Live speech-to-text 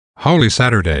Holy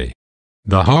Saturday.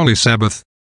 The Holy Sabbath.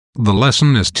 The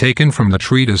lesson is taken from the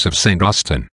treatise of St.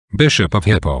 Austin, Bishop of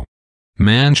Hippo.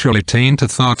 Man shall attain to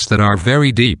thoughts that are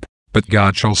very deep, but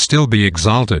God shall still be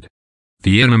exalted.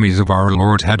 The enemies of our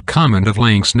Lord had commented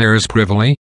laying snares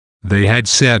privily. They had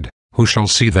said, Who shall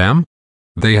see them?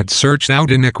 They had searched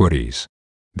out iniquities.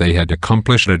 They had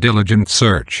accomplished a diligent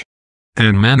search.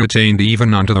 And man attained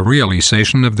even unto the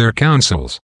realization of their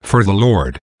counsels, for the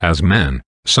Lord, as man,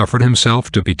 suffered himself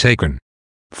to be taken.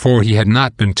 For he had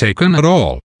not been taken at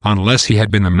all, unless he had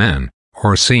been a man,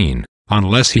 or seen,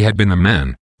 unless he had been a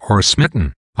man, or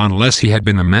smitten, unless he had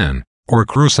been a man, or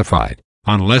crucified,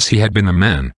 unless he had been a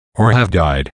man, or have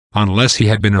died, unless he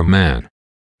had been a man.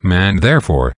 Man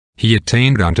therefore, he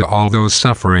attained unto all those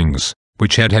sufferings,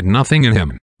 which had had nothing in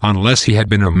him, unless he had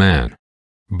been a man.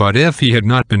 But if he had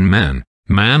not been man,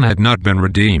 man had not been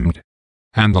redeemed.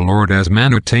 And the Lord as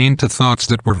man attained to thoughts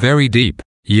that were very deep,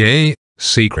 yea,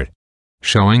 secret,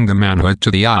 showing the manhood to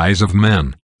the eyes of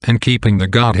men, and keeping the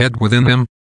Godhead within him,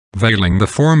 veiling the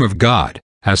form of God,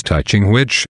 as touching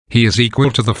which, he is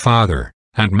equal to the Father,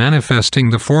 and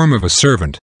manifesting the form of a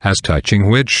servant, as touching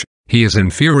which, he is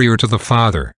inferior to the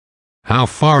Father. How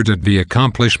far did the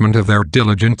accomplishment of their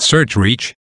diligent search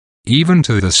reach? Even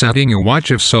to the setting a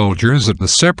watch of soldiers at the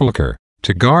sepulchre,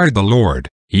 to guard the Lord,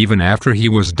 even after he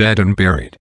was dead and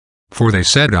buried. For they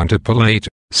said unto Pilate,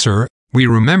 Sir, we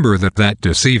remember that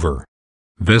deceiver.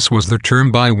 This was the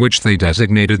term by which they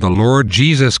designated the Lord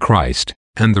Jesus Christ,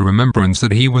 and the remembrance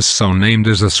that he was so named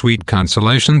is a sweet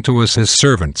consolation to us his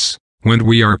servants, when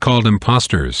we are called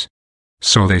impostors.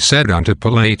 So they said unto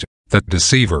Pilate, that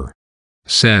deceiver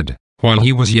said, while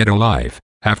he was yet alive,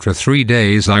 After 3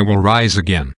 days I will rise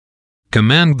again.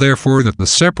 Command therefore that the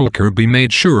sepulchre be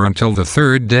made sure until the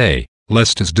 3rd day,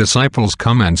 lest his disciples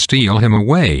come and steal him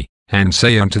away, and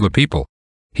say unto the people,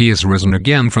 He is risen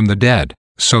again from the dead,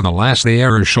 so the last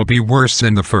error shall be worse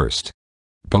than the first.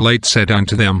 Pilate said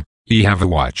unto them, Ye have a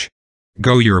watch.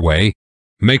 Go your way.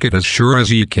 Make it as sure as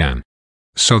ye can.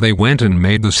 So they went and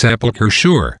made the sepulchre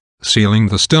sure, sealing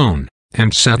the stone,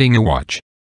 and setting a watch.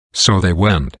 So they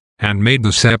went, and made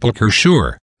the sepulchre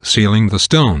sure, sealing the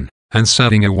stone, and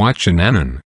setting a watch. And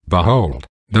anon, behold,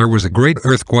 there was a great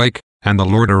earthquake, and the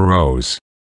Lord arose.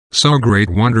 So great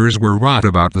wonders were wrought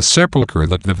about the sepulchre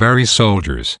that the very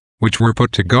soldiers, which were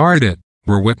put to guard it,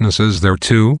 were witnesses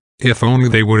thereto, if only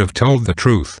they would have told the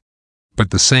truth. But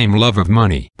the same love of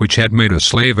money which had made a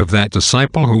slave of that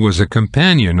disciple who was a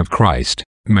companion of Christ,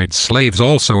 made slaves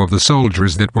also of the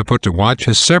soldiers that were put to watch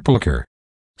his sepulchre.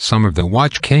 Some of the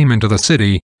watch came into the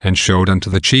city, and showed unto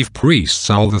the chief priests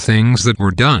all the things that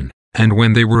were done, and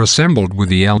when they were assembled with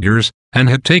the elders, and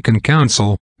had taken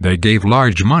counsel, they gave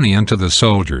large money unto the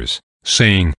soldiers,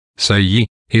 saying, Say ye,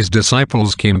 his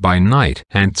disciples came by night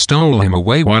and stole him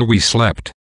away while we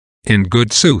slept. In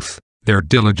good sooth, their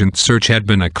diligent search had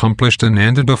been accomplished and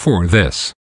ended before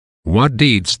this. What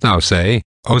didst thou say,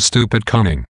 O stupid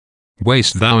cunning?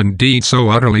 Wast thou indeed so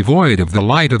utterly void of the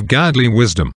light of godly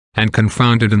wisdom, and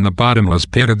confounded in the bottomless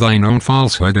pit of thine own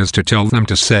falsehood as to tell them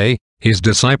to say, His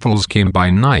disciples came by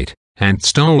night, and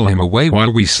stole him away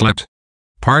while we slept?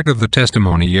 Part of the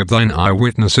testimony of thine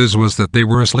eyewitnesses was that they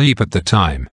were asleep at the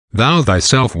time. Thou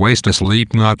thyself wast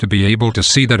asleep not to be able to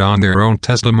see that on their own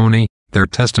testimony, their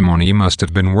testimony must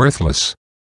have been worthless.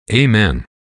 Amen.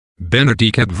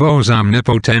 Benedicat vos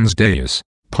omnipotens Deus,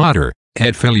 Pater,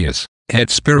 et Filius, et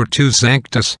Spiritus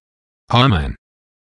Sanctus. Amen.